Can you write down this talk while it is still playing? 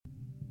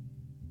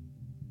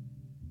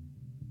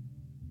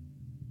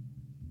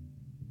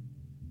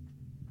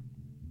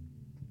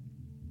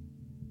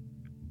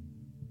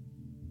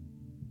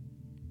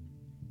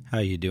How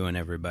you doing,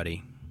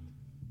 everybody?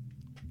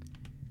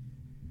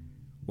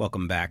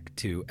 Welcome back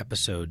to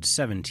episode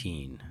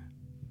 17,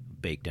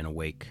 Baked and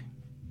Awake.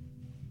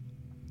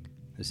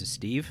 This is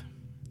Steve,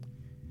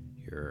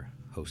 your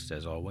host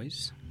as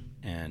always,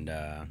 and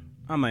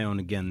on my own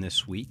again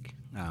this week.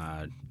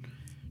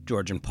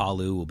 George and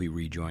Palu will be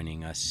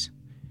rejoining us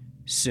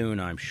soon,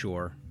 I'm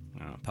sure.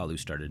 Palu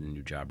started a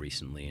new job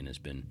recently and has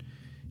been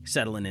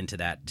settling into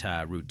that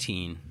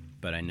routine,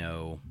 but I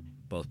know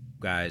both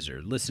guys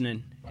are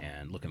listening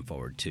and looking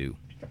forward to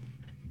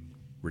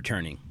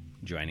returning,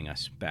 joining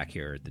us back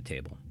here at the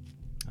table.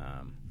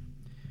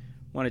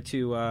 Wanted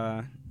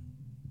to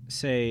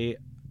say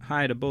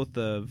hi to both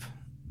of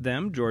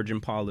them, George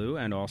and Palu,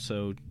 and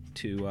also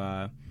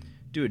to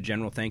do a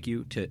general thank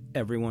you to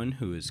everyone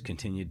who has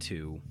continued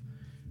to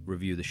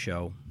review the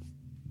show,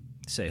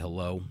 say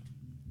hello,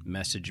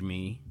 message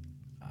me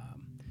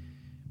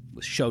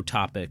with show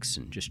topics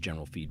and just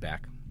general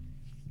feedback.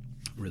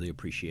 Really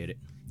appreciate it.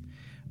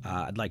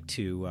 I'd like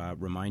to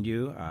remind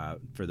you,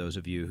 for those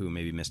of you who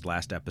maybe missed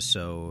last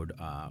episode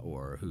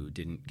or who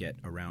didn't get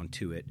around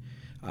to it,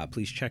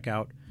 please check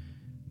out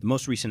the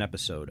most recent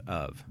episode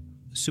of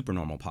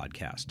Supernormal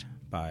Podcast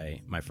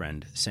by my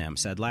friend Sam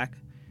Sedlak.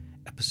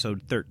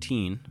 Episode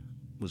 13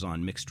 was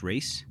on mixed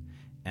race,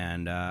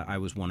 and I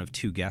was one of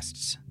two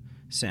guests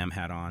Sam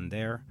had on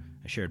there.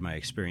 I shared my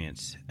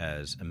experience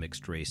as a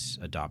mixed race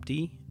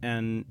adoptee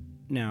and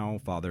now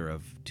father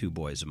of two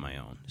boys of my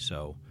own.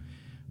 So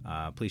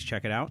please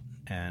check it out,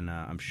 and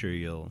I'm sure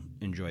you'll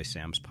enjoy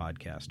Sam's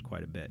podcast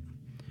quite a bit.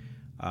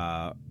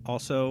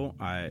 Also,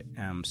 I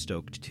am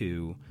stoked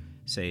to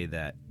say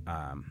that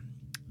a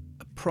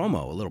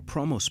little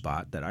promo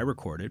spot that I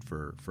recorded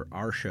for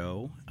our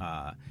show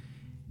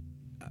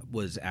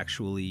was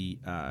actually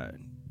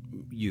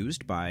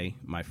used by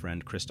my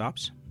friend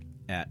Kristaps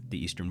at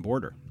the Eastern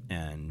Border,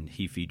 and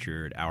he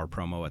featured our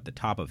promo at the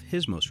top of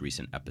his most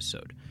recent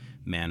episode,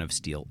 Man of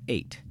Steel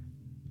 8,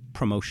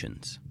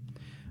 Promotions.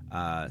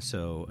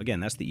 So,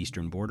 again, that's the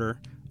Eastern Border,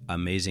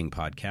 amazing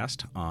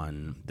podcast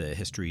on the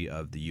history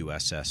of the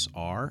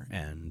USSR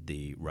and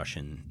the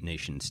Russian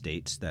nation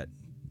states that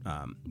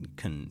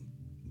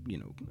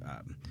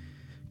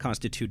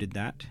constituted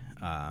that,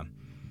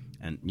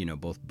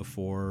 and, both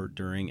before,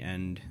 during,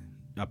 and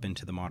up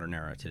into the modern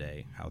era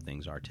today, how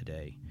things are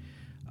today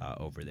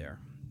over there.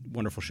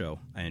 Wonderful show.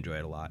 I enjoy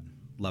it a lot.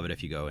 Love it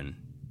if you go and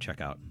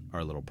check out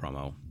our little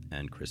promo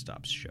and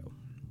Kristaps' show.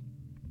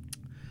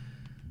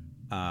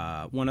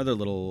 One other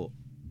little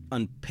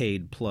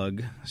unpaid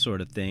plug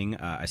sort of thing.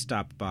 I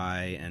stopped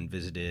by and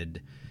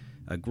visited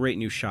a great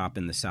new shop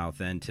in the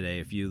South End today.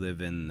 If you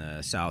live in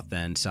the South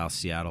End, South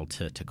Seattle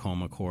to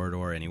Tacoma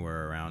corridor,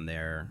 anywhere around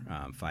there,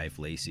 Fife,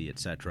 Lacey,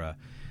 etc.,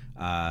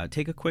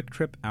 take a quick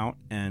trip out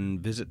and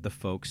visit the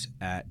folks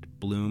at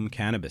Bloom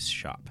Cannabis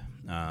Shop.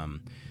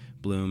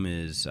 Bloom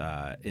is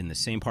in the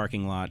same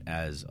parking lot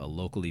as a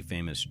locally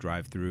famous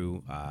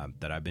drive-thru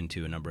that I've been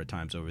to a number of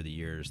times over the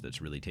years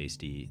that's really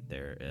tasty.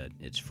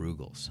 It's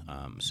Frugal's.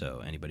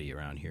 So anybody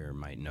around here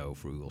might know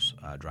Frugal's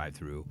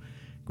drive-thru.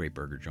 Great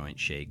burger joint,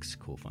 shakes,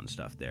 cool fun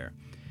stuff there.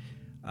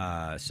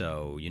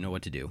 So you know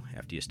what to do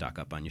after you stock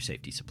up on your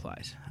safety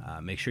supplies.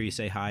 Make sure you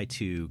say hi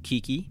to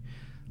Kiki,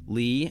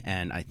 Lee,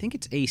 and I think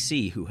it's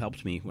AC who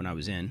helped me when I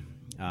was in.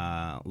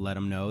 Let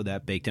them know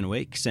that Baked and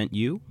Awake sent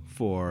you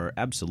for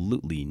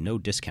absolutely no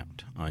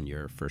discount on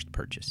your first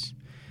purchase.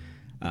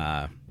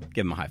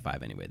 Give them a high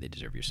five anyway. They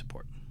deserve your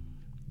support.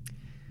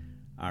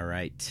 All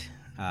right.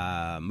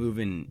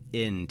 Moving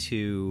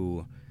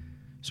into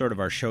sort of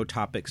our show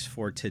topics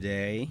for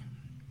today.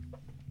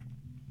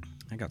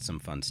 I got some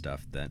fun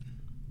stuff that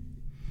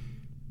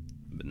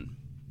I've been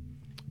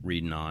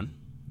reading on.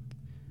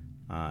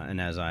 And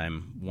as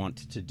I'm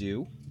wont to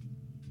do,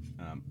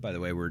 by the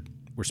way, we're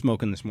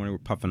smoking this morning. We're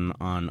puffing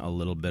on a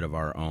little bit of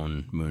our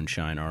own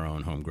moonshine, our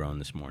own homegrown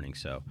this morning.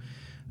 So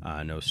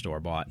no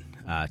store-bought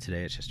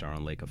today. It's just our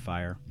own Lake of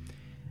Fire.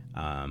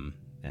 And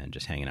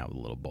just hanging out with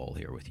a little bowl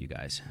here with you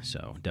guys.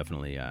 So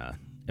definitely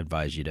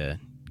advise you to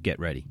get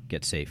ready,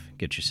 get safe,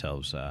 get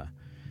yourselves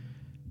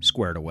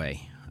squared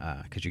away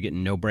because you're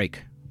getting no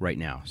break right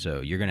now.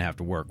 So you're going to have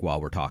to work while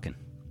we're talking.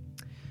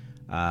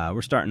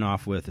 We're starting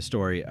off with a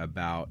story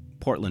about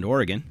Portland,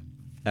 Oregon.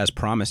 As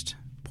promised,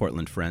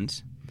 Portland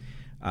friends.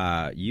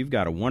 You've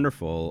got a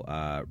wonderful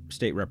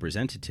state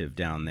representative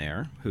down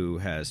there who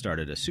has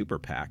started a super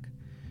PAC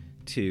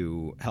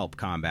to help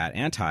combat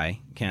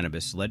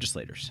anti-cannabis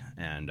legislators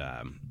and,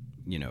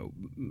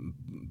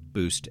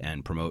 boost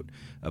and promote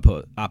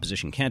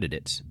opposition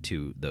candidates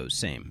to those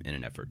same in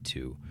an effort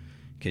to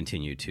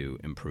continue to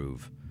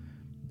improve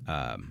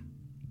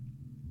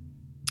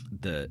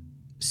the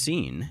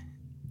scene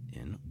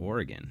in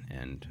Oregon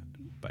and,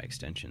 by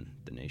extension,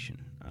 the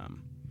nation.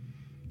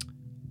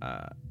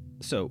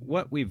 So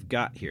what we've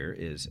got here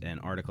is an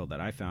article that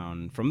I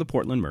found from the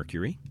Portland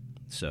Mercury.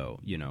 So,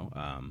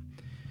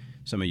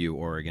 some of you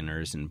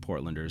Oregoners and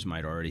Portlanders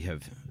might already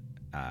have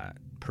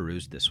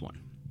perused this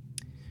one.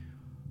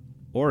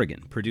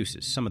 Oregon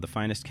produces some of the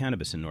finest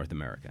cannabis in North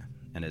America,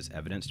 and as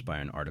evidenced by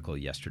an article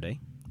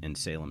yesterday, In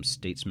Salem's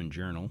Statesman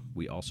Journal,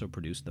 we also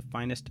produce the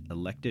finest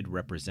elected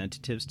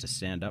representatives to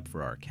stand up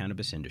for our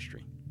cannabis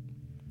industry.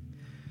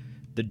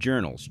 The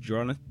Journal's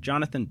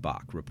Jonathan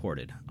Bach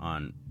reported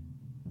on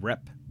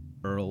Rep.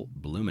 Earl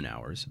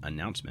Blumenauer's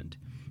announcement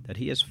that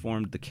he has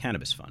formed the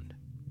Cannabis Fund,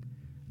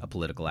 a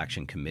political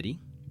action committee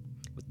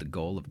with the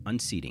goal of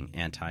unseating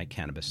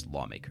anti-cannabis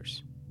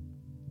lawmakers.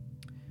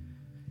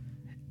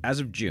 As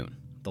of June,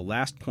 the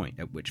last point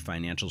at which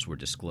financials were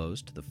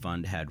disclosed, the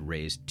fund had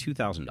raised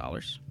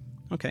 $2,000.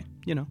 Okay,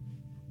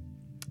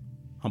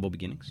 humble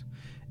beginnings.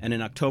 And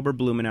in October,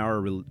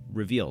 Blumenauer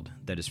revealed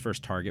that his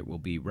first target will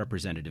be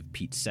Representative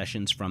Pete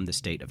Sessions from the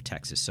state of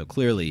Texas. So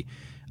clearly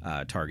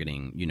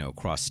targeting,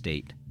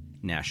 cross-state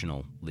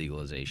national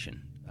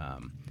legalization,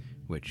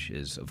 which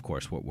is, of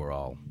course, what we're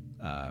all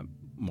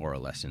more or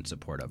less in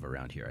support of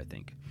around here, I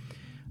think.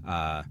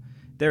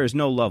 There is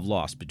no love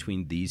lost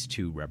between these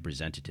two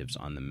representatives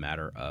on the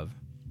matter of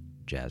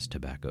jazz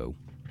tobacco.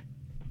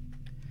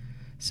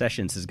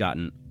 Sessions has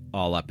gotten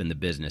all up in the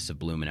business of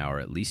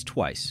Blumenauer at least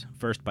twice,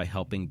 first by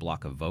helping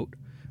block a vote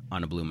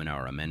on a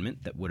Blumenauer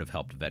amendment that would have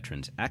helped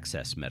veterans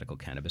access medical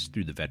cannabis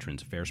through the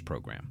Veterans Affairs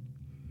Program.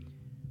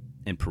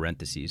 In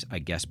parentheses, I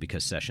guess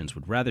because Sessions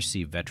would rather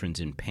see veterans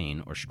in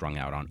pain or strung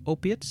out on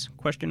opiates, ?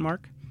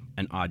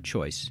 An odd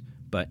choice,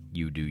 but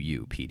you do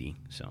you, Petey.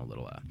 So a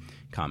little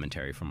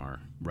commentary from our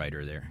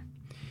writer there.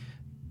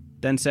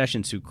 Then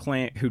Sessions,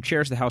 who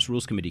chairs the House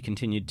Rules Committee,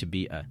 continued to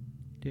be a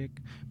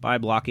dick by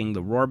blocking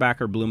the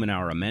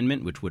Rohrabacher-Blumenauer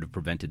amendment, which would have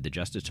prevented the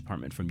Justice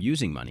Department from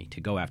using money to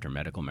go after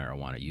medical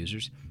marijuana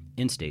users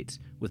in states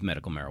with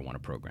medical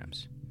marijuana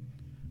programs.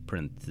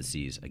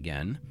 Parentheses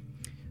again.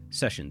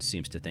 Sessions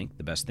seems to think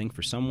the best thing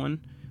for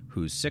someone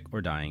who's sick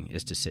or dying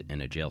is to sit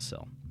in a jail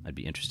cell. I'd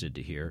be interested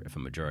to hear if a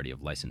majority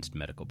of licensed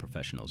medical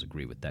professionals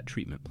agree with that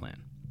treatment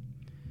plan.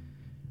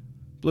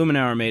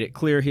 Blumenauer made it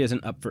clear he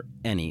isn't up for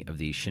any of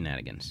these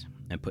shenanigans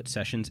and put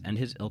Sessions and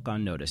his ilk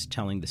on notice,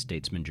 telling the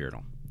Statesman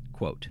Journal,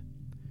 quote,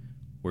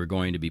 "We're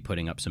going to be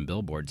putting up some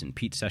billboards in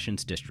Pete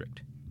Sessions'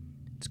 district.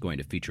 It's going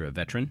to feature a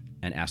veteran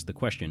and ask the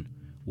question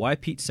why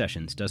Pete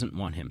Sessions doesn't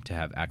want him to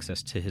have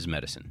access to his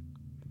medicine.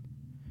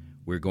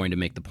 We're going to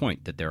make the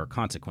point that there are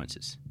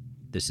consequences.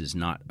 This is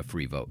not a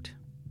free vote."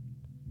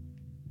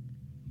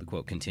 The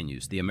quote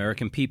continues, "The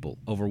American people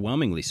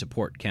overwhelmingly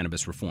support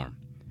cannabis reform,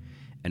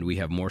 and we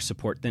have more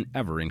support than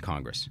ever in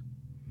Congress.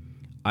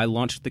 I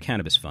launched the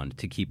Cannabis Fund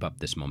to keep up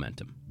this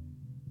momentum.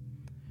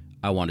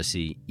 I want to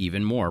see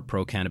even more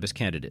pro-cannabis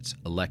candidates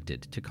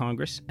elected to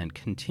Congress and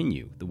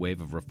continue the wave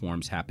of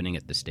reforms happening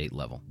at the state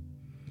level.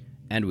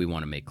 And we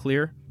want to make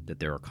clear that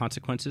there are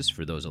consequences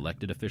for those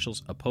elected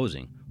officials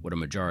opposing what a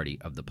majority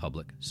of the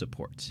public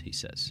supports," he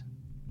says.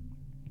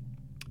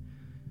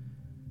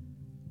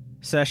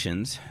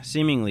 Sessions,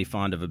 seemingly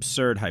fond of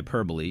absurd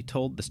hyperbole,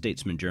 told the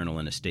Statesman Journal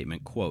in a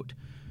statement, quote,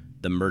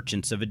 "The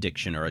merchants of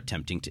addiction are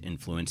attempting to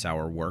influence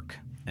our work,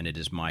 and it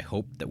is my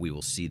hope that we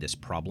will see this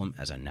problem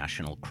as a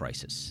national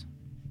crisis."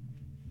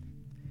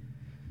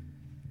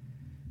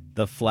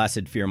 The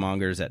flaccid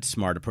fearmongers at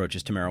Smart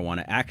Approaches to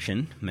Marijuana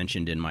Action,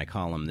 mentioned in my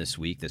column this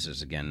week, this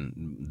is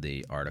again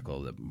the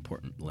article, the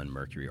Portland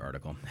Mercury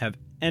article, have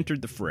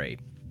entered the fray,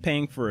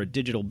 paying for a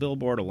digital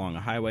billboard along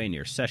a highway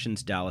near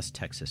Sessions' Dallas,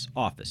 Texas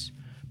office.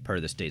 Per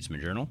the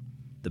Statesman Journal,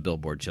 the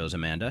billboard shows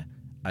Amanda,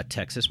 a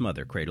Texas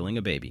mother cradling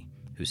a baby,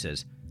 who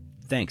says,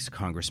 "Thanks,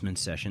 Congressman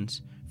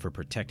Sessions, for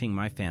protecting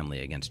my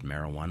family against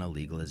marijuana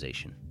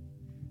legalization."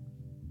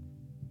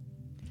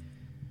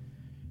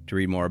 To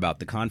read more about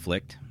the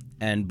conflict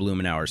and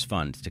Blumenauer's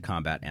fund to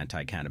combat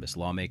anti-cannabis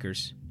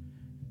lawmakers,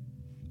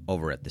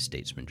 over at the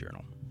Statesman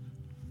Journal.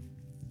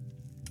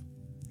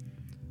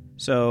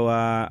 So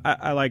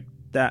I like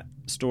that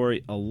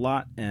story a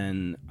lot,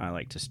 and I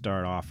like to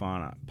start off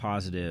on a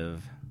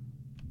positive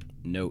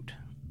note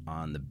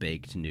on the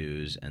baked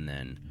news, and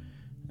then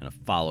I'm going to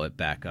follow it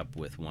back up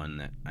with one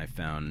that I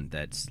found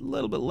that's a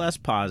little bit less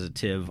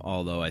positive,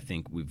 although I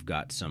think we've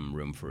got some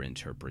room for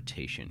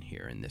interpretation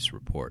here in this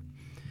report.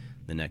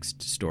 The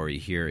next story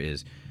here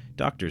is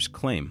doctors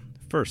claim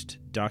first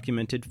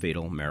documented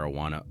fatal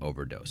marijuana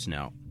overdose.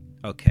 Now,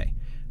 okay,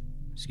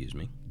 excuse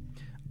me.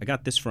 I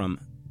got this from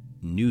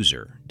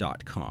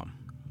Newser.com.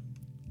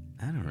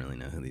 I don't really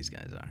know who these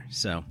guys are.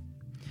 So,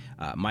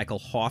 Michael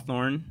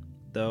Hartthorne,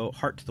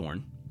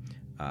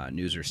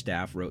 Newser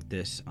staff wrote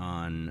this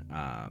on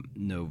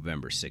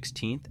November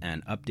 16th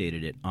and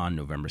updated it on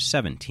November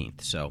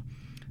 17th. So,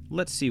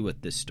 let's see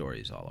what this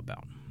story is all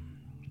about.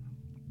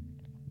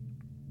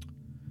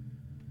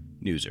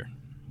 Newser.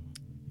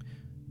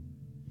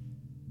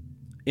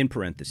 In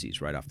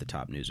parentheses, right off the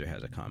top, Newser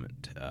has a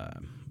comment,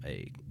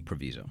 a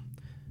proviso.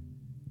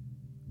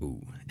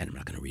 Ooh, and I'm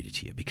not going to read it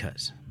to you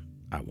because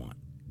I want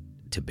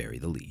to bury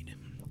the lead.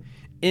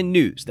 In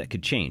news that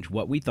could change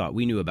what we thought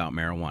we knew about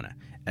marijuana,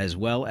 as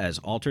well as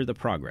alter the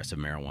progress of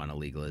marijuana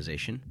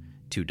legalization,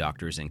 two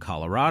doctors in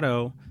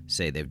Colorado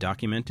say they've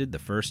documented the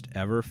first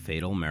ever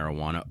fatal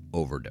marijuana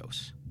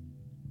overdose.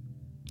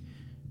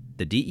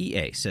 The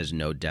DEA says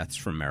no deaths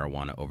from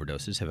marijuana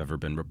overdoses have ever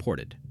been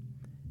reported.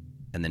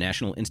 And the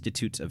National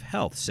Institutes of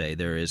Health say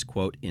there is,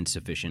 quote,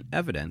 insufficient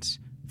evidence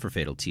for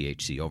fatal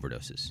THC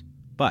overdoses.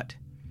 But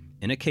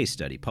in a case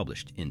study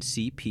published in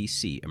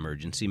CPC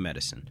Emergency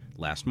Medicine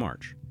last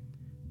March,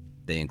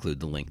 they include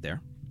the link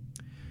there,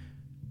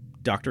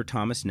 Dr.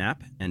 Thomas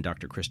Knapp and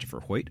Dr. Christopher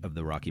Hoyt of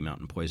the Rocky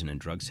Mountain Poison and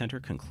Drug Center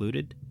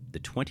concluded the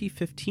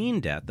 2015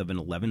 death of an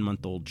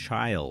 11-month-old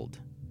child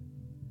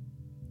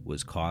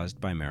was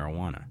caused by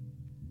marijuana.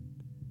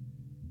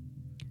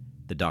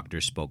 The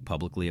doctors spoke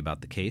publicly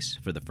about the case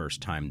for the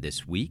first time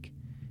this week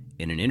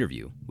in an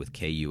interview with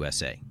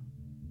KUSA.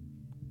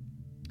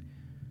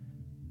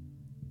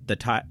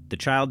 The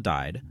child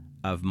died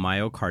of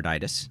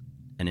myocarditis,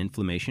 an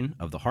inflammation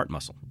of the heart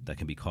muscle that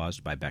can be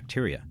caused by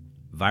bacteria,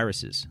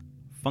 viruses,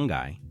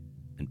 fungi,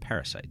 and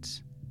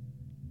parasites.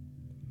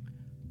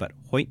 But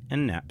Hoyt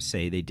and Knapp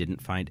say they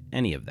didn't find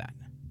any of that.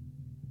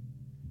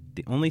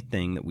 The only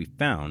thing that we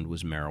found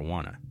was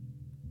marijuana.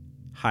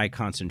 High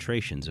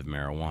concentrations of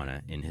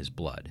marijuana in his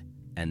blood,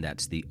 and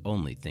that's the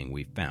only thing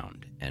we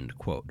found, end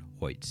quote,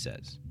 Hoyt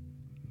says.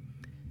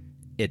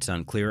 It's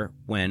unclear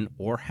when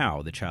or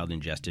how the child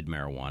ingested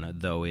marijuana,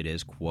 though it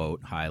is,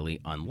 quote, highly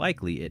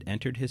unlikely it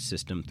entered his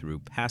system through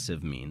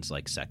passive means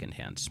like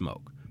secondhand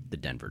smoke, the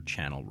Denver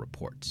Channel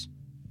reports.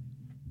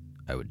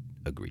 I would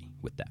agree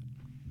with that.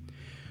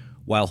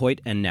 While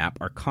Hoyt and Knapp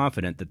are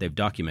confident that they've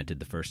documented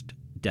the first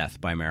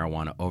death by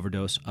marijuana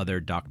overdose, other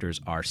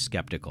doctors are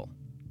skeptical.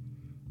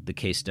 The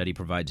case study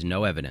provides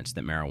no evidence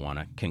that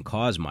marijuana can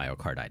cause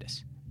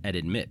myocarditis and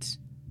admits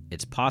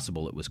it's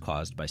possible it was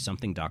caused by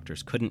something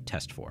doctors couldn't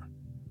test for.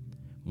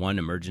 One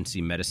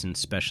emergency medicine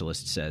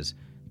specialist says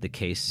the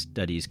case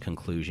study's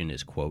conclusion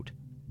is, quote,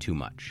 too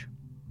much.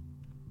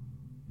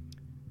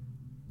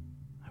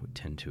 I would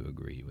tend to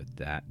agree with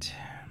that.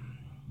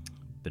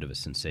 Bit of a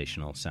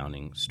sensational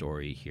sounding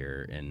story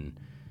here in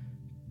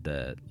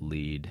the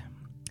lead.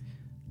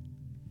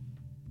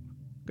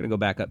 I'm going to go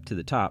back up to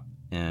the top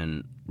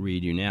and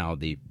read you now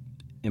the,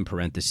 in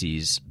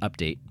parentheses,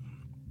 update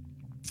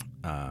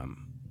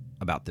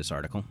about this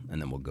article,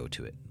 and then we'll go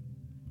to it.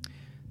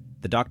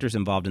 The doctors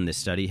involved in this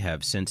study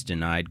have since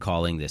denied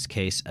calling this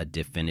case a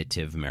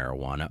definitive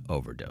marijuana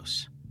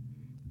overdose.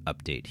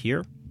 Update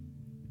here,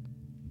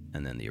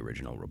 and then the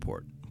original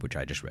report, which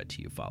I just read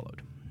to you,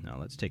 followed. Now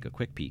let's take a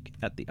quick peek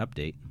at the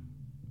update.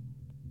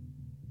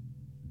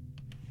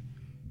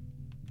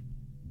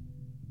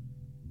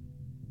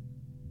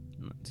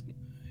 Let's get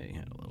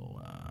a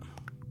little...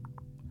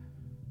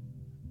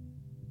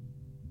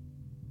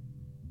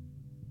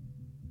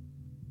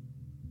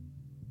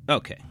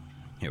 Okay,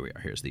 here we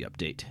are. Here's the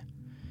update.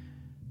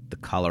 The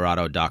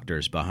Colorado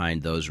doctors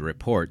behind those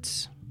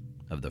reports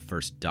of the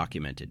first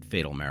documented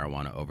fatal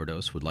marijuana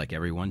overdose would like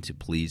everyone to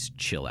please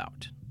chill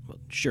out. Well,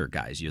 sure,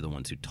 guys, you're the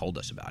ones who told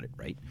us about it,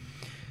 right?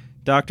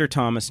 Dr.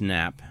 Thomas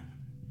Knapp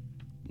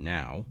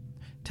now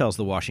tells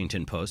the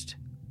Washington Post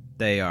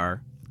they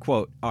are,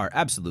 quote, are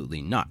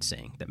absolutely not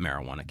saying that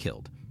marijuana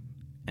killed,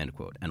 end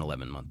quote, an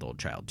 11-month-old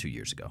child 2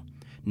 years ago.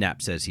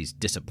 Knapp says he's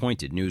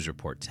disappointed news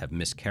reports have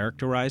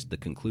mischaracterized the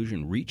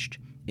conclusion reached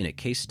in a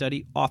case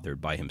study authored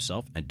by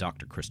himself and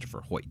Dr.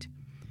 Christopher Hoyt.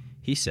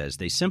 He says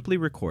they simply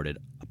recorded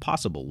a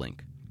possible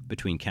link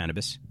between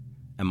cannabis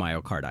and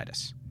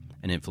myocarditis,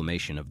 an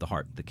inflammation of the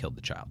heart that killed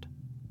the child.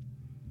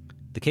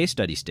 The case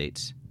study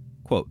states,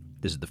 quote,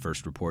 this is the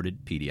first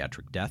reported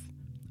pediatric death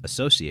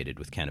associated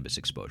with cannabis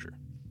exposure.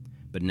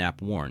 But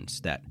Knapp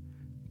warns that,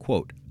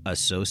 quote,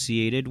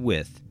 associated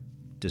with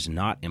does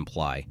not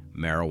imply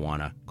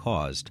marijuana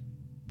caused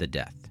the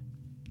death.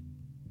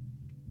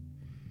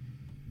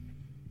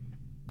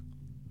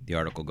 The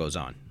article goes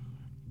on.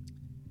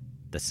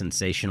 The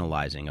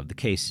sensationalizing of the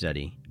case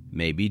study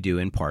may be due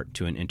in part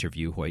to an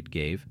interview Hoyt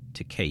gave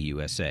to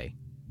KUSA.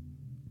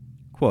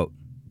 Quote,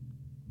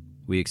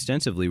 we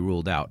extensively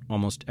ruled out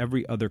almost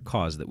every other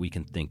cause that we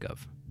can think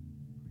of,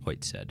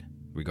 Hoyt said,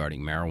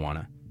 regarding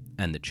marijuana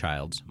and the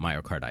child's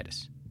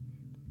myocarditis.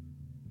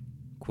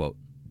 Quote,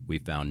 we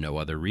found no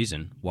other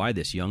reason why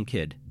this young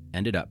kid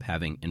ended up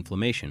having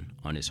inflammation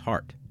on his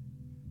heart.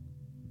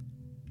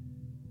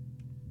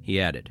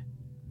 He added,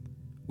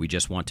 we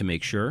just want to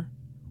make sure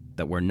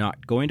that we're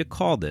not going to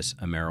call this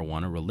a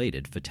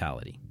marijuana-related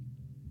fatality.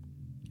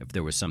 If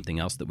there was something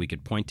else that we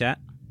could point at,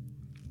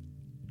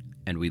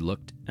 and we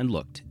looked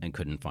and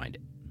couldn't find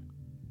it.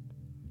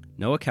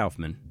 Noah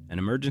Kaufman, an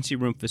emergency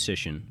room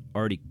physician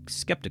already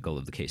skeptical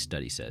of the case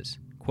study, says,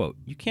 quote,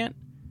 you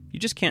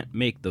just can't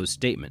make those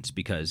statements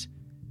because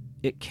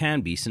it can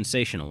be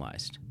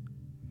sensationalized.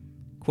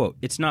 Quote,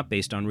 it's not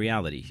based on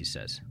reality, he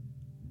says.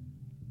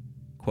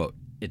 Quote,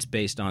 it's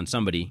based on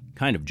somebody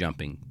kind of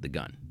jumping the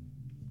gun.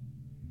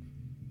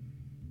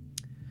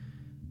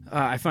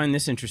 I find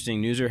this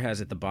interesting. Newser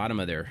has at the bottom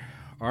of their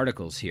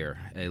articles here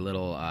a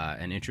little,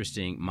 an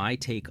interesting, my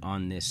take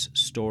on this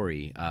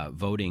story,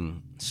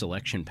 voting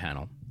selection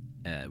panel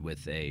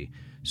with a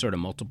sort of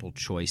multiple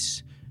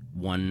choice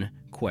one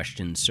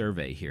question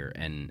survey here,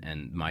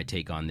 and my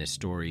take on this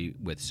story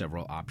with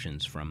several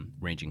options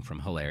ranging from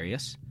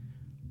hilarious,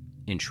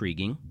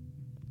 intriguing,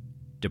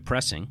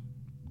 depressing,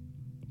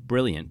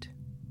 brilliant,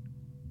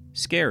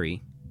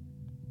 scary,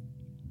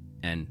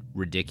 and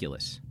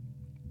ridiculous.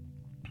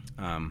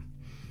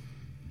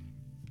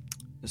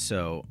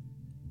 So,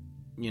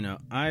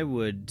 I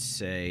would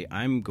say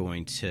I'm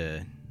going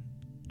to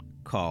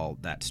call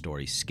that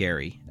story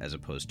scary as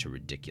opposed to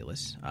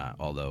ridiculous,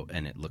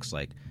 and it looks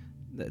like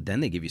then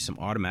they give you some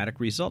automatic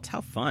results.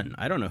 How fun.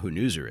 I don't know who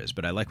Newser is,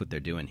 but I like what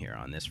they're doing here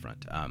on this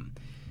front.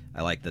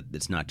 I like that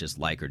it's not just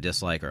like or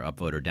dislike or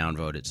upvote or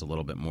downvote. It's a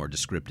little bit more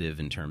descriptive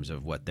in terms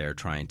of what they're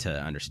trying to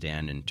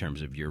understand in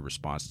terms of your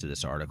response to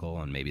this article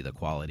and maybe the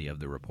quality of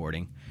the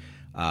reporting.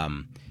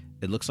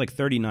 It looks like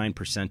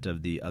 39%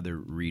 of the other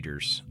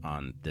readers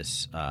on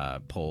this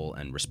poll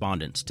and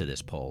respondents to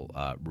this poll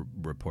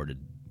reported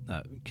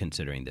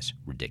considering this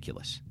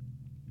ridiculous.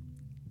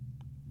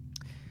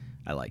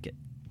 I like it.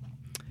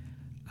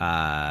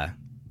 I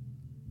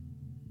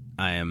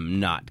am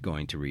not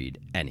going to read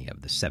any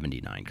of the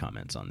 79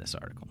 comments on this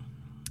article,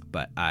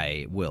 but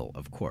I will,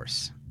 of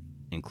course,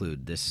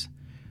 include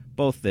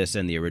both this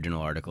and the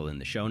original article in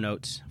the show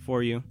notes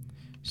for you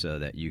so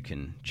that you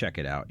can check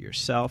it out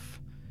yourself.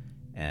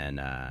 And,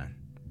 I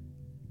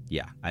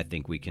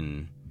think we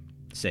can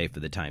say for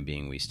the time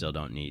being we still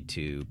don't need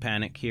to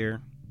panic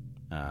here,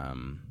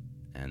 and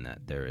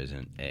that there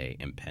isn't a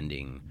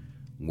impending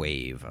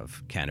wave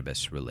of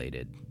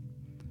cannabis-related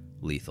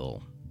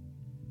lethal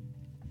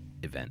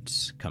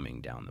events coming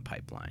down the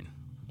pipeline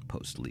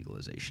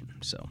post-legalization.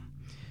 So,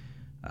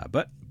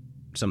 but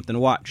something to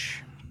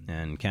watch.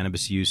 And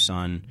cannabis use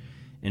on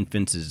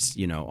infants is,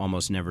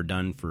 almost never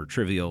done for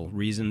trivial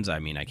reasons. I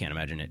mean, I can't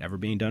imagine it ever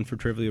being done for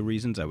trivial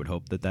reasons. I would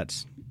hope that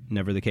that's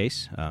never the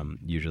case.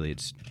 Usually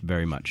it's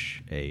very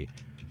much a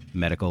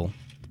medical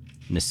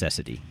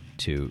necessity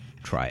to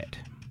try it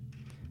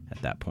at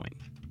that point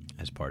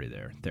as part of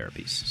their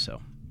therapies.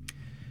 So,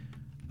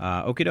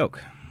 okie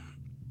doke.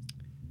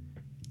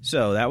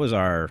 So that was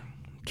our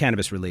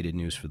cannabis-related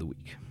news for the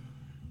week.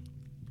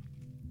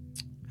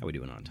 How we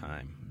doing on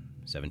time?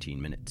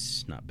 17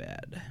 minutes. Not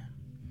bad.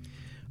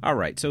 All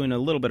right, so in a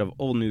little bit of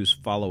old news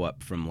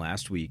follow-up from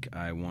last week,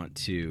 I want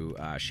to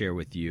share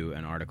with you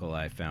an article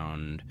I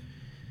found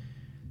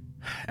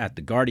at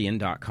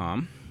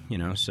theguardian.com.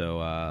 So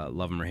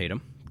love them or hate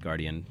them.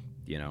 Guardian,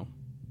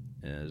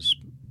 is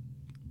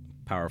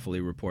powerfully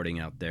reporting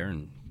out there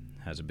and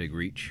has a big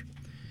reach.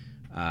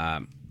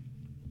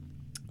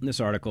 This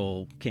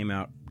article came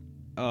out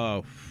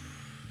 9th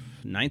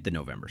of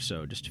November,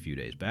 so just a few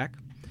days back.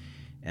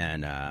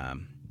 And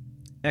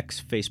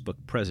ex-Facebook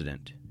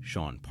president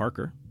Sean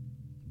Parker,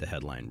 the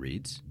headline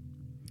reads,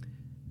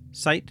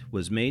 "Site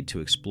was made to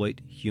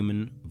exploit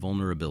human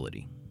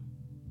vulnerability."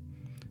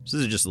 So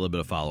this is just a little bit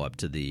of follow-up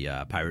to the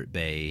Pirate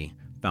Bay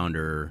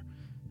founder,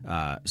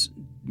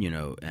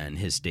 and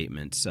his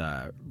statements,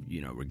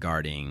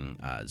 regarding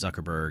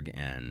Zuckerberg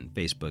and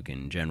Facebook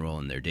in general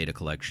and their data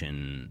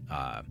collection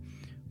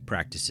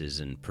practices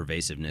and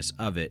pervasiveness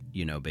of it,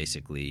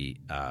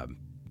 basically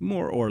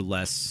more or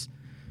less,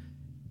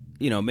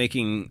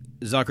 making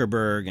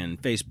Zuckerberg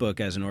and Facebook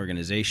as an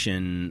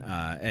organization,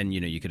 and,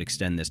 you could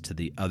extend this to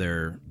the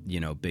other,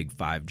 big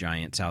five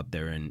giants out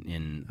there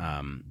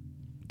in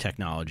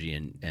technology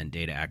and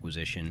data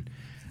acquisition,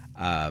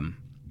 the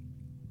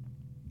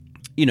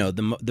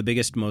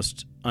biggest,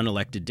 most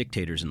unelected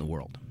dictators in the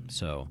world.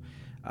 So,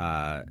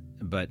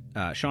 but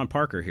Sean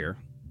Parker here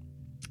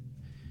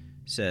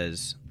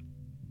says,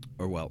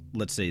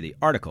 let's say the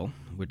article,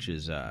 which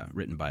is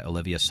written by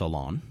Olivia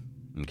Solon,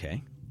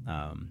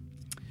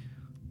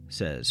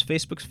 says,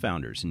 Facebook's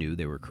founders knew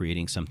they were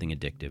creating something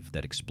addictive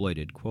that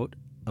exploited, quote,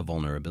 a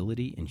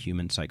vulnerability in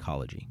human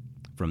psychology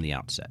from the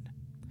outset,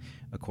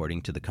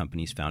 according to the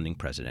company's founding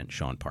president,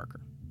 Sean Parker.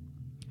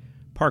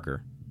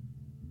 Parker,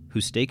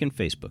 whose stake in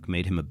Facebook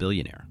made him a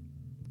billionaire,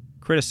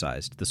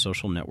 criticized the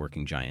social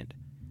networking giant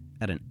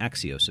at an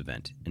Axios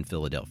event in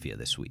Philadelphia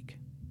this week.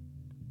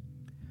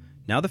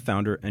 Now the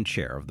founder and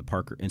chair of the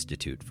Parker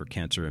Institute for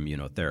Cancer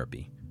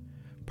Immunotherapy,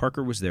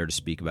 Parker was there to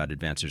speak about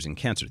advances in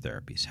cancer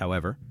therapies.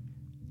 However,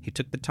 he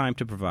took the time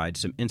to provide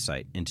some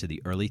insight into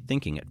the early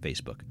thinking at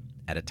Facebook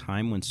at a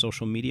time when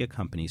social media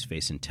companies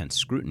face intense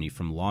scrutiny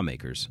from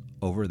lawmakers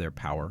over their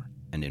power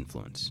and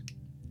influence.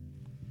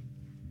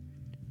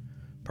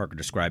 Parker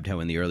described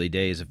how in the early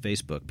days of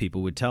Facebook,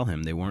 people would tell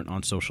him they weren't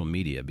on social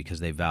media because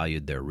they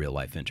valued their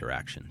real-life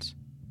interactions.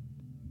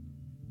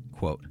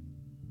 Quote,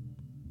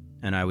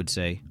 and I would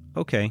say,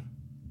 okay,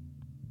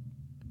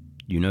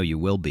 you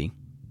will be.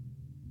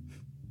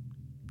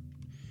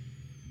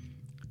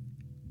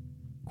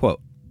 Quote,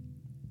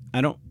 I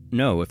don't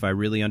know if I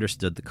really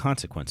understood the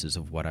consequences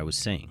of what I was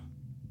saying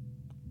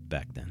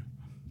back then.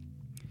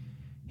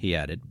 He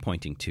added,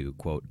 pointing to,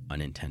 quote,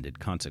 unintended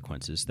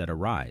consequences that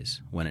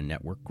arise when a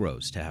network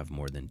grows to have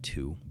more than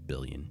 2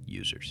 billion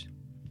users.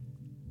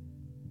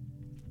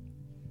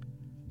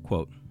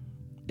 Quote,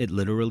 it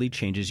literally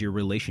changes your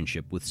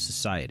relationship with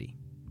society,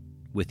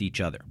 with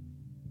each other.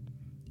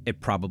 It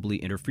probably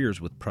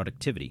interferes with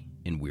productivity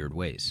in weird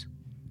ways.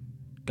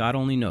 God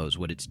only knows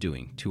what it's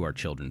doing to our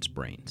children's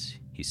brains,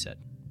 he said.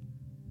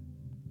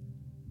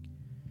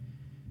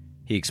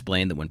 He He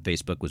explained that when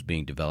Facebook was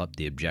being developed,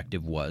 the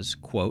objective was,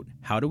 quote,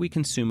 how do we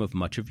consume as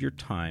much of your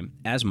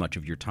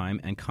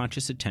time and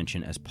conscious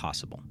attention as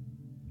possible?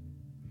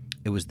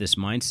 It was this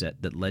mindset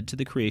that led to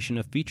the creation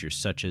of features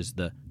such as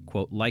the,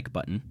 quote, like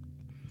button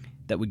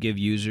that would give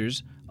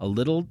users a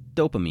little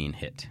dopamine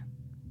hit,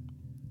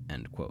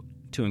 end quote,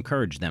 to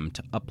encourage them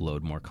to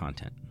upload more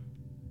content.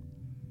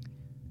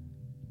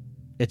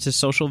 It's a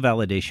social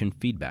validation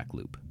feedback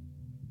loop,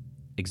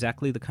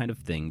 exactly the kind of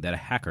thing that a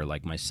hacker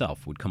like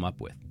myself would come up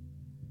with,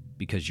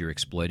 because you're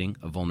exploiting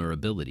a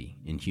vulnerability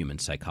in human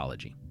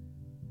psychology.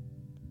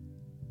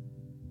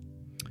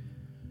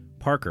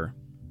 Parker,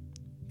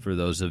 for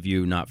those of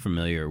you not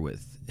familiar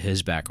with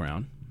his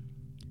background,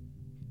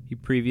 he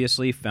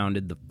previously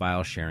founded the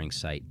file-sharing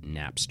site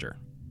Napster.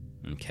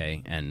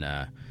 Okay, and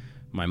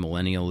my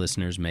millennial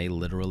listeners may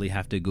literally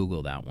have to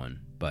Google that one,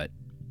 but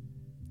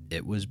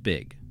it was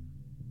big,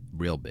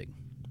 real big,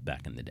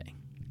 back in the day.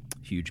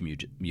 Huge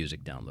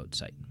music download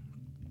site.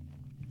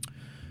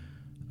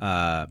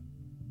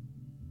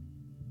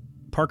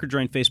 Parker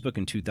joined Facebook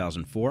in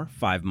 2004,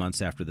 5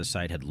 months after the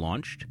site had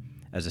launched,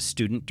 as a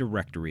student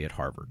directory at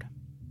Harvard.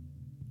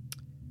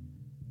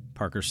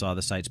 Parker saw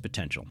the site's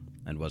potential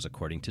and was,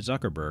 according to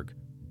Zuckerberg,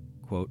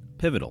 quote,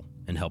 pivotal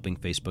in helping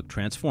Facebook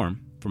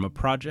transform from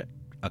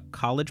a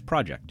college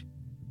project,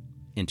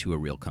 into a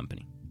real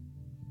company.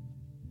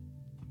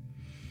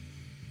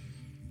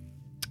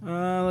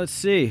 Let's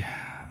see.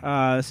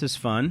 This is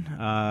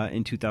fun.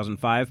 In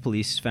 2005,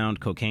 police found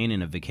cocaine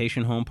in a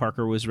vacation home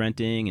Parker was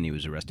renting, and he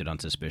was arrested on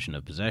suspicion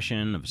of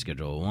possession of a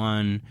Schedule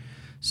I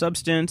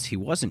substance. He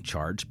wasn't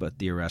charged, but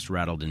the arrest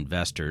rattled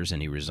investors, and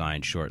he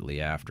resigned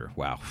shortly after.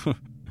 Wow.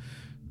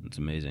 That's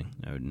amazing.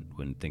 I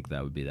wouldn't think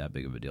that would be that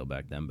big of a deal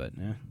back then, but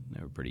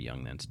they were pretty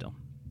young then still.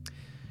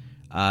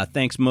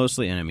 Thanks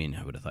mostly, and I mean,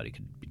 I would have thought he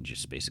could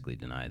just basically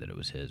deny that it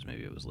was his.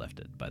 Maybe it was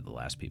left by the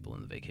last people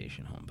in the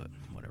vacation home, but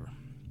whatever.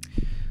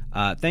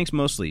 Thanks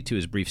mostly to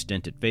his brief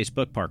stint at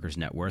Facebook, Parker's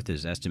net worth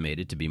is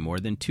estimated to be more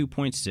than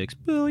 $2.6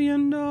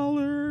 billion.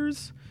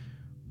 Holy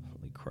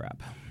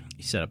crap.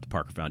 He set up the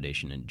Parker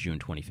Foundation in June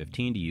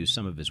 2015 to use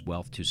some of his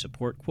wealth to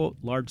support, quote,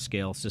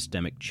 large-scale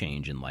systemic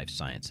change in life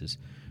sciences,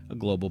 a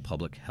global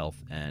public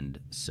health and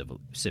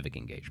civic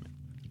engagement.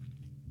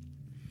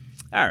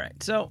 All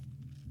right, so,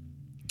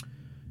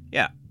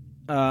 yeah.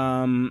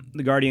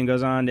 The Guardian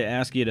goes on to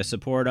ask you to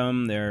support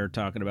them. They're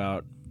talking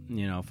about,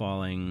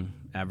 falling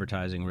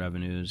advertising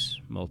revenues,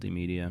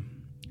 multimedia.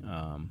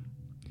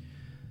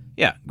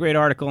 Yeah, great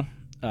article.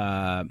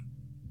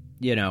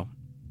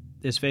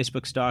 Is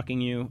Facebook stalking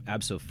you?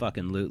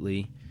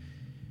 Abso-fucking-lutely.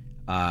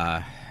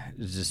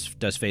 Does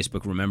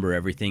Facebook remember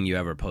everything you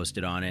ever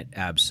posted on it?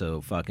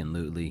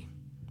 Abso-fucking-lutely.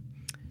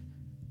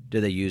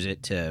 Do they use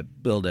it to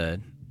build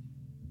a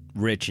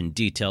rich and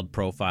detailed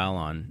profile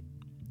on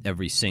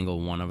every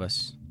single one of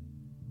us?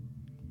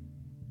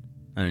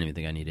 I don't even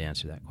think I need to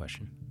answer that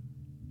question.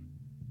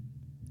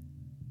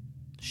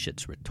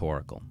 Shit's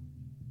rhetorical.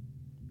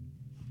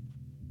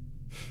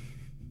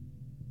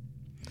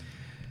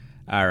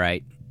 All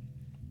right.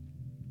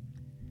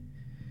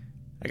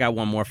 I got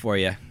one more for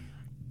you,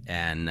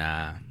 and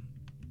then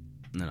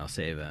I'll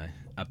save an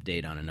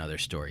update on another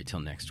story till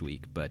next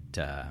week. But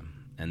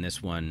and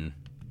this one,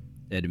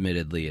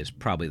 admittedly, is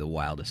probably the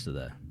wildest of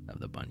the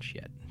bunch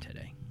yet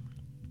today.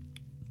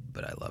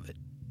 But I love it.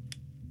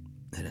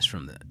 It is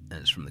from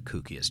the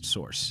kookiest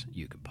source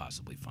you could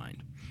possibly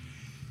find.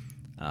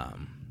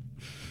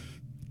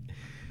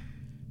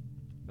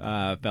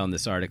 Found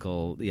this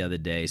article the other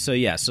day. So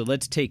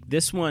let's take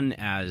this one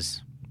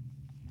as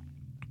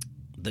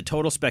the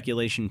total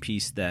speculation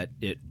piece that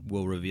it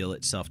will reveal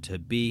itself to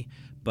be,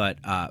 but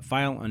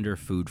file under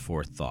food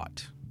for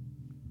thought.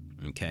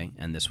 Okay?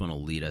 And this one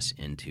will lead us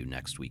into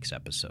next week's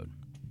episode.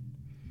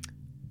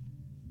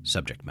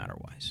 Subject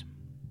matter-wise.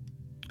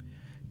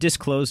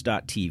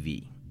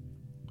 Disclose.tv.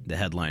 The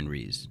headline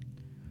reads,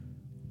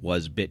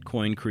 was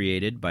Bitcoin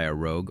created by a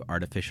rogue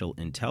artificial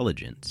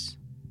intelligence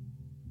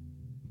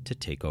to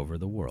take over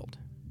the world?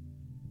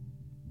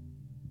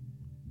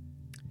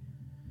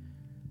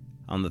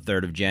 On the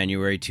 3rd of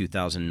January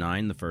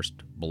 2009, the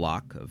first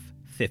block of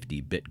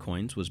 50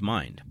 Bitcoins was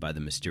mined by the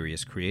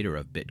mysterious creator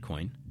of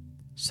Bitcoin,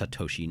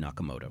 Satoshi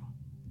Nakamoto.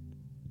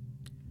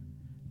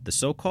 The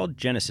so-called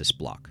Genesis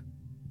block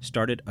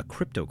started a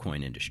crypto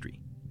coin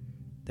industry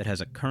that has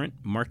a current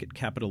market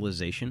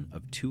capitalization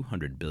of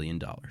 $200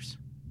 billion.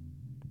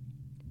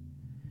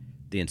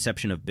 The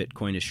inception of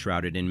Bitcoin is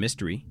shrouded in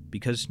mystery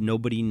because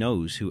nobody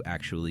knows who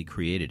actually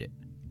created it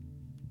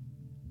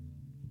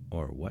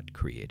or what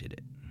created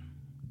it.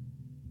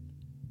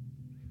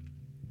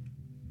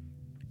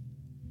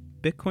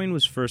 Bitcoin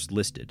was first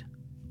listed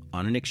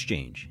on an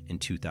exchange in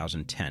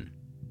 2010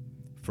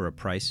 for a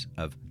price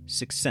of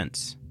 6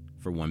 cents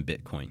for 1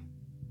 Bitcoin.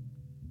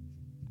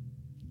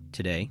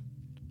 Today,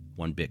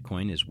 1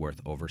 Bitcoin is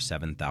worth over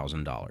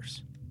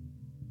 $7,000.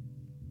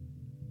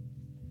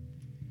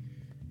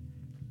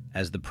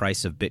 As the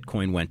price of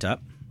Bitcoin went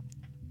up,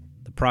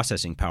 the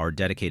processing power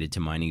dedicated to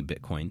mining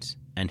Bitcoins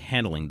and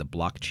handling the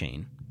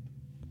blockchain,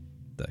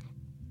 the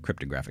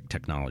cryptographic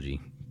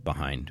technology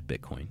behind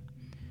Bitcoin,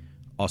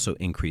 also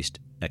increased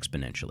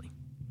exponentially.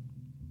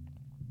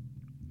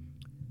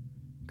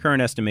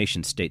 Current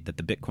estimations state that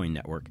the Bitcoin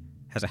network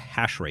has a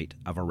hash rate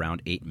of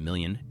around 8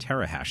 million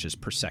terahashes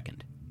per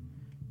second.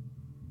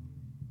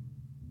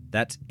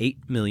 That's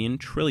 8 million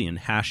trillion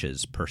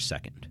hashes per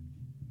second.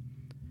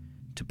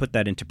 To put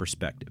that into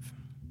perspective,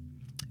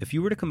 if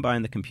you were to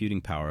combine the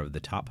computing power of the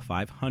top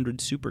 500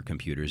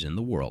 supercomputers in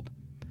the world,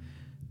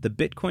 the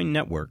Bitcoin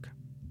network,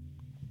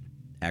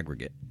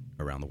 aggregate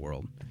around the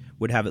world,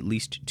 would have at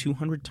least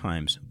 200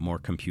 times more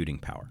computing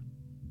power.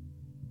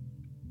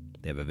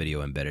 They have a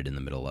video embedded in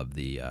the middle of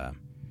the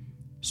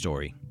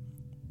story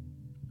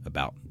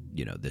about,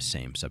 this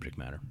same subject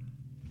matter.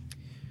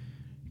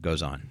 It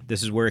goes on.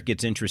 This is where it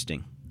gets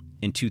interesting.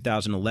 In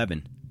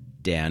 2011,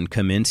 Dan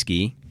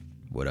Kaminsky,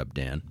 what up,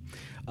 Dan,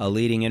 a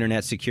leading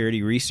internet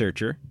security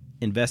researcher,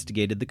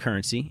 investigated the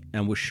currency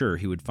and was sure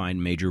he would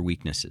find major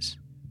weaknesses.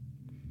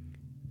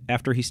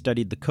 After he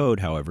studied the code,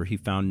 however, he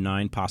found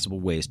 9 possible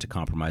ways to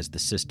compromise the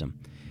system.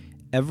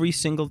 Every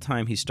single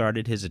time he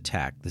started his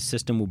attack, the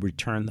system would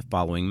return the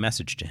following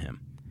message to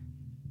him: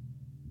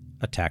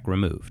 attack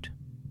removed.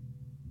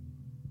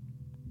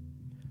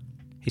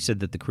 He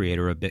said that the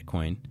creator of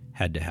Bitcoin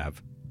had to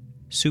have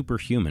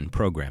superhuman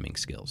programming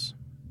skills.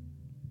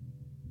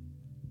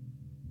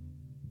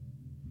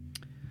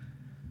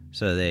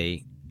 So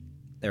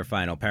their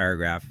final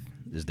paragraph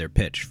is their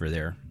pitch for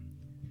their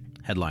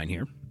headline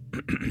here.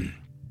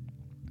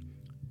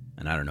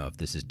 And I don't know if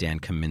this is Dan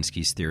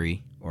Kaminsky's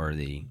theory or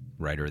the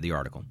writer of the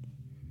article.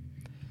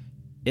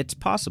 It's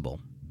possible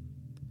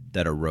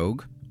that a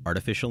rogue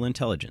artificial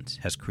intelligence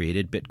has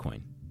created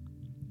Bitcoin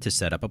to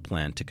set up a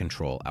plan to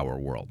control our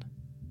world.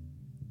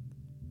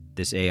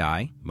 This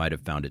AI might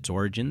have found its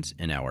origins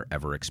in our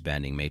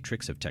ever-expanding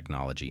matrix of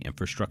technology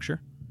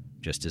infrastructure,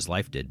 just as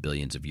life did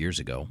billions of years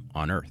ago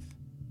on Earth.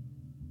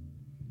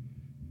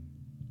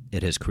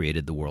 It has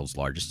created the world's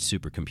largest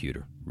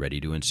supercomputer,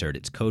 ready to insert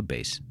its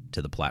codebase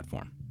to the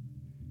platform.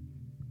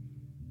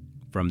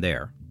 From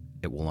there,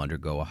 it will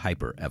undergo a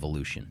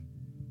hyper-evolution,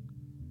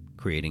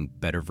 creating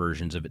better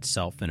versions of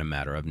itself in a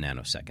matter of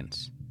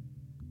nanoseconds.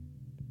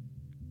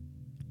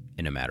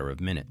 In a matter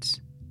of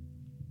minutes,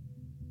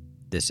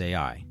 this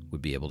AI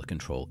would be able to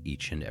control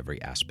each and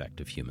every aspect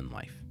of human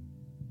life.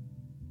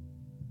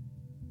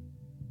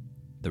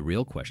 The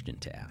real question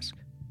to ask: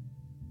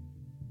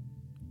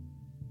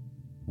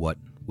 what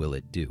will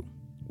it do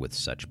with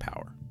such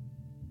power?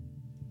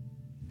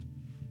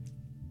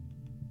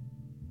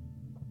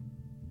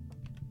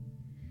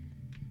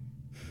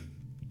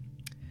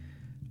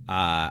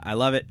 I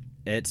love it.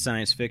 It's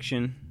science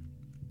fiction.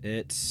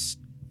 It's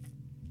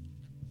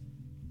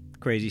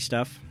crazy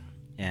stuff,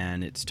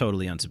 and it's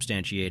totally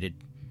unsubstantiated,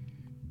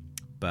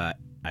 but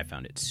I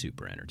found it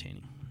super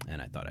entertaining,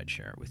 and I thought I'd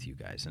share it with you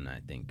guys, and I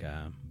think,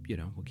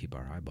 we'll keep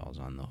our eyeballs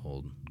on the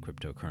whole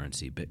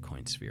cryptocurrency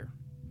Bitcoin sphere.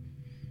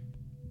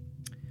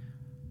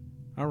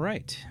 All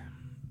right.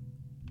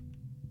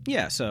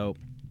 Yeah, so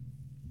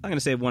I'm going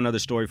to save one other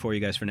story for you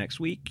guys for next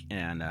week,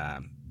 and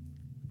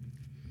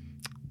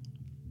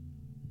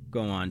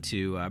go on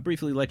to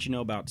briefly let you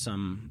know about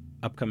some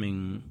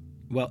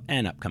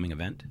an upcoming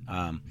event.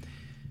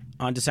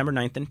 On December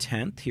 9th and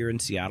 10th here in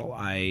Seattle,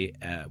 I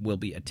will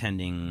be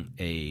attending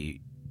a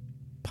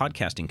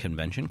podcasting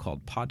convention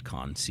called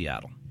Podcon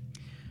Seattle.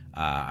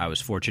 I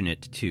was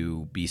fortunate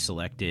to be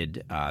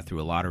selected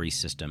through a lottery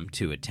system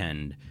to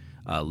attend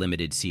a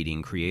limited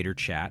seating creator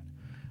chat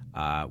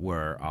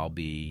where I'll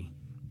be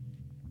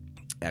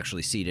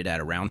actually seated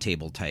at a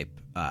roundtable type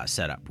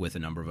setup with a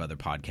number of other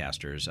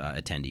podcasters,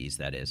 attendees,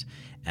 that is,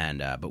 and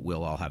but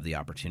we'll all have the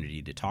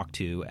opportunity to talk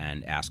to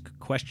and ask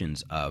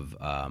questions of,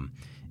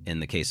 in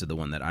the case of the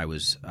one that I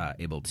was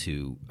able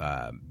to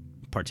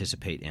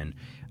participate in,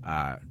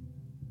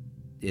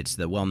 it's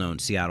the well-known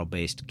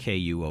Seattle-based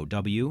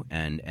KUOW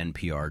and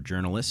NPR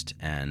journalist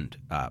and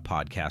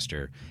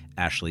podcaster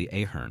Ashley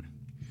Ahern.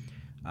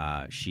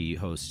 She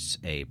hosts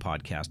a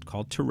podcast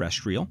called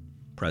Terrestrial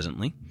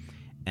presently,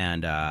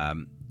 and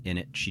in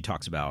it she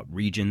talks about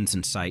regions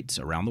and sites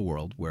around the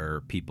world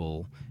where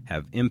people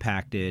have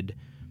impacted,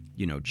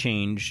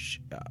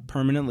 changed,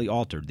 permanently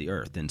altered the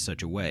Earth in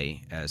such a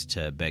way as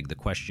to beg the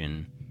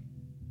question,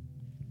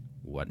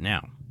 what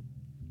now?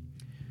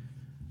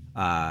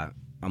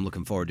 I'm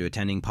looking forward to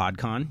attending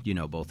Podcon,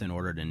 both in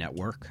order to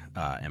network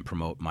and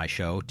promote my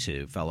show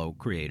to fellow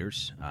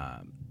creators,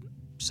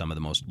 some of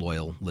the most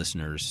loyal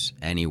listeners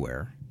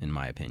anywhere, in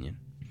my opinion.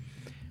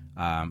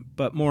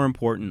 But more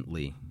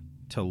importantly,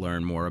 to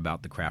learn more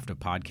about the craft of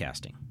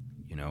podcasting,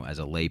 as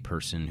a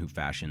layperson who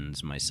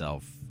fashions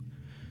myself,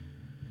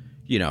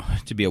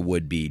 to be a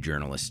would-be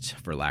journalist,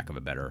 for lack of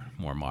a better,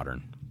 more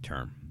modern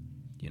term,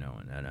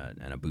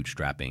 and a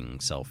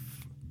bootstrapping,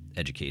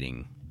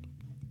 self-educating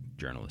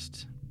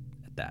journalist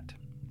at that.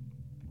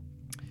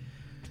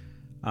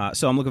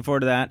 So I'm looking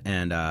forward to that,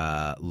 and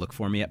look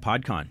for me at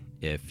Podcon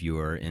if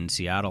you're in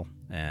Seattle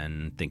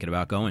and thinking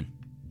about going.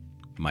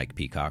 Mike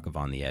Peacock of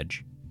On the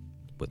Edge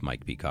with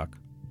Mike Peacock.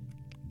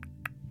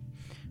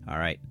 All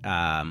right.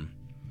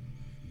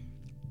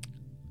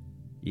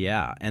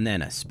 Yeah, and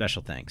then a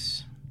special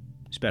thanks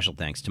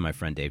to my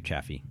friend Dave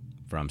Chaffee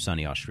from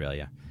sunny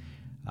Australia,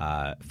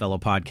 fellow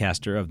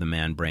podcaster of the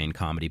Man Brain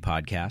Comedy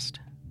Podcast.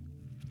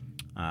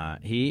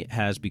 He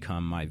has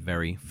become my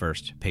very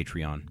first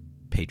Patreon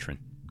patron.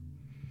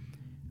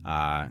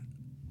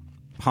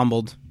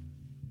 Humbled,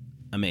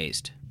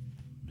 amazed,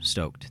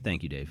 stoked.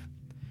 Thank you, Dave.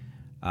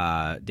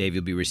 Dave,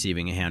 you'll be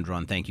receiving a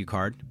hand-drawn thank you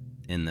card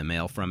in the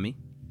mail from me,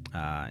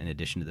 in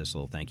addition to this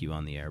little thank you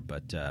on the air.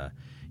 But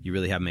you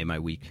really have made my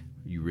week.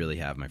 You really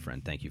have, my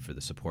friend. Thank you for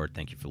the support.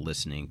 Thank you for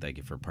listening. Thank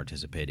you for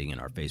participating in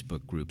our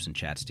Facebook groups and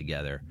chats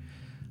together.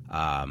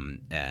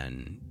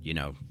 And,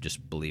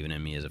 just believing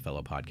in me as a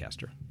fellow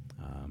podcaster.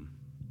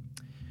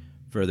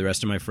 For the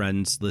rest of my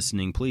friends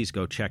listening, please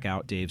go check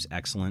out Dave's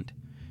excellent,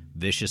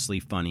 viciously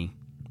funny,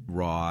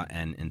 raw,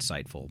 and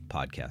insightful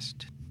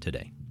podcast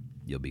today.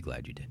 You'll be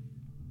glad you did.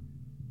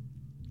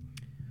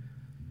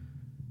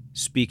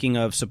 Speaking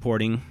of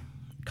supporting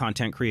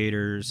content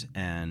creators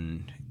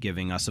and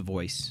giving us a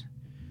voice,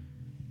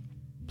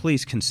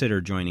 please consider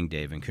joining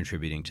Dave and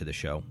contributing to the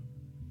show.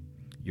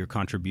 Your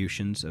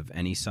contributions of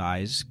any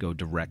size go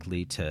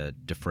directly to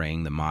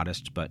defraying the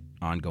modest but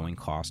ongoing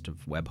cost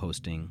of web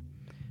hosting,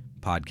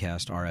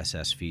 podcast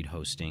RSS feed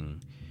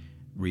hosting,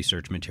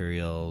 research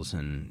materials,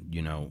 and,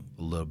 a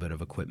little bit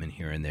of equipment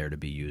here and there to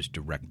be used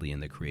directly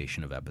in the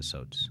creation of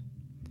episodes.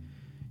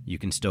 You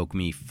can stoke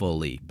me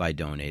fully by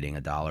donating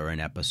 $1 an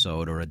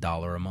episode or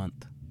 $1 a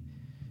month.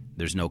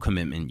 There's no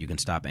commitment. You can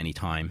stop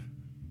anytime.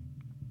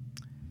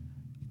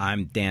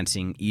 I'm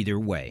dancing either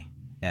way,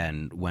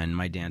 and when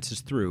my dance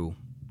is through,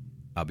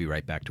 I'll be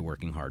right back to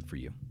working hard for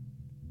you.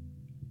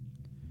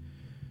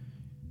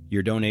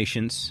 Your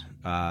donations,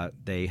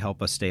 they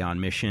help us stay on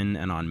mission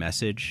and on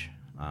message,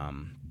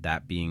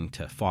 that being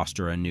to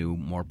foster a new,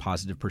 more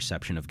positive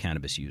perception of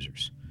cannabis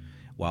users,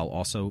 while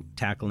also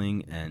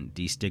tackling and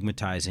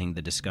destigmatizing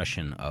the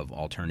discussion of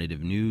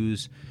alternative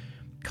news,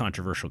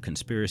 controversial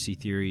conspiracy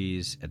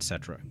theories,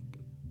 etc.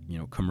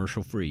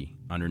 Commercial-free,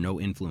 under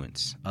no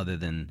influence other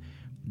than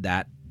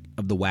that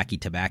of the wacky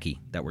tobacco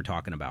that we're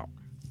talking about.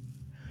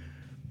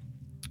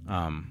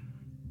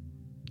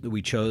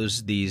 We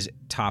chose these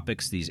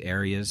topics, these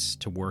areas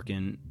to work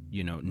in,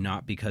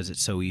 not because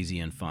it's so easy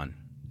and fun.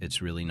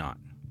 It's really not.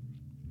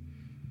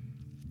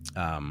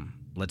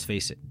 Let's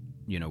face it,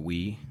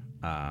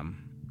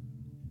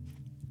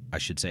 I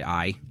should say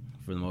I,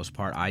 for the most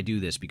part, I do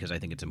this because I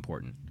think it's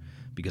important,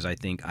 because I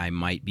think I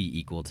might be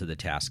equal to the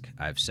task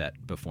I've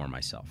set before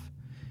myself.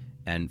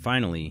 And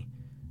finally,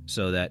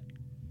 so that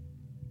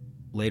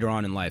later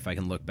on in life I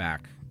can look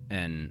back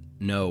and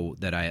know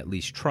that I at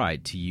least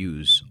tried to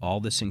use all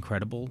this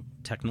incredible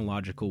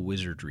technological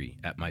wizardry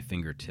at my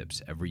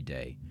fingertips every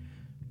day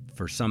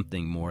for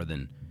something more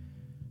than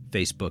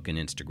Facebook and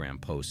Instagram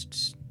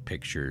posts,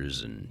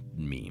 pictures, and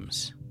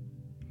memes.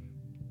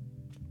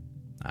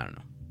 I don't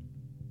know.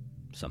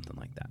 Something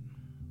like that.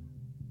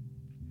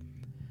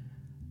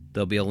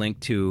 There'll be a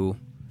link to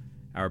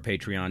our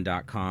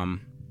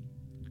patreon.com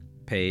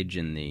page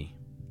in the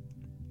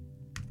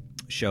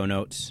show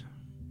notes.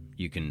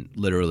 You can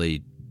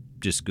literally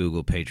just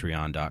Google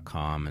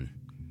patreon.com and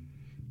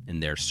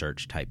in their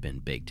search type in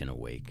Baked and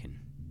Awake and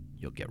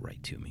you'll get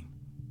right to me.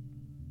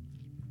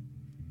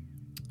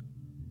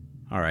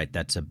 All right,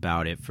 that's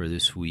about it for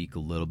this week. A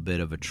little bit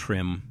of a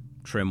trim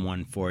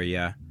one for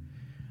you.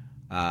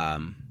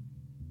 Hope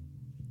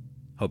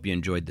you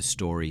enjoyed the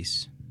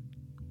stories.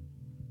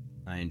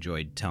 I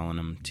enjoyed telling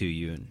them to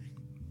you and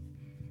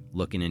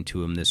looking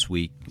into them this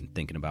week and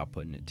thinking about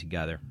putting it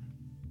together.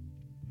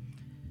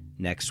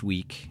 Next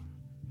week,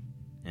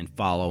 and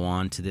follow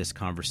on to this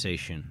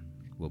conversation,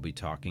 we'll be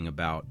talking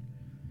about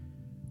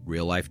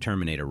real-life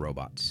Terminator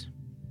robots.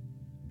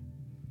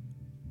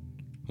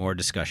 More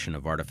discussion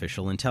of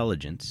artificial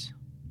intelligence.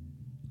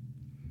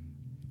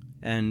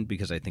 And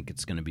because I think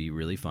it's going to be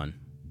really fun,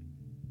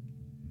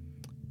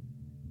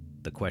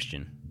 the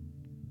question: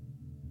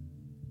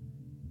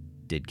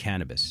 did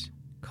cannabis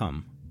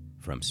come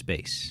from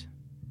space?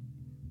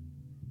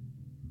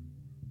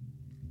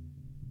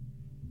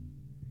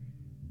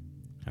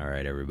 All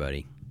right,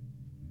 everybody.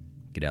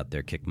 Get out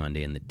there, kick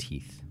Monday in the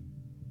teeth.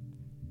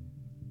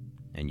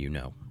 And you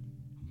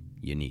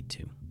need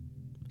to.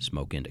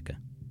 Smoke indica.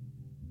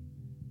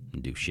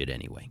 And do shit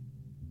anyway.